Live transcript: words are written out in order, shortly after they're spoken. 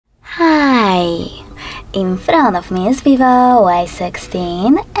In front of me is Vivo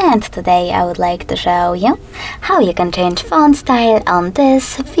Y16 and today I would like to show you how you can change font style on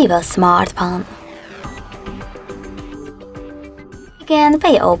this Vivo smartphone. Begin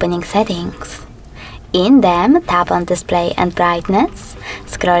by opening settings. In them, tap on display and brightness,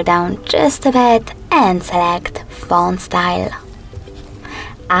 scroll down just a bit and select font style.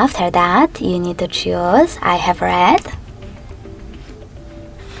 After that, you need to choose I have read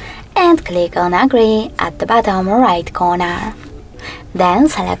and click on Agree at the bottom right corner. Then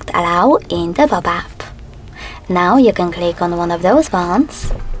select Allow in the pop-up. Now you can click on one of those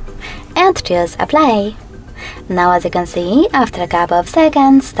fonts and choose Apply. Now as you can see, after a couple of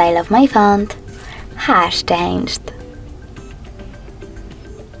seconds, style of my font has changed.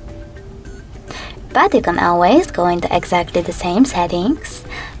 But you can always go into exactly the same settings,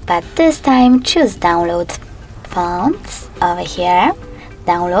 but this time choose Download Fonts over here.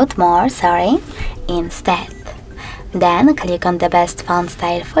 Download more, instead. Then click on the best font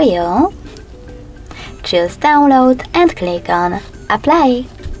style for you. Choose Download and click on Apply.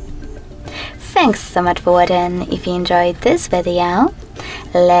 Thanks so much for watching. If you enjoyed this video,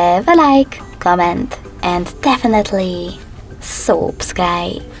 leave a like, comment and definitely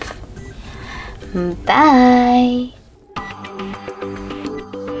subscribe. Bye!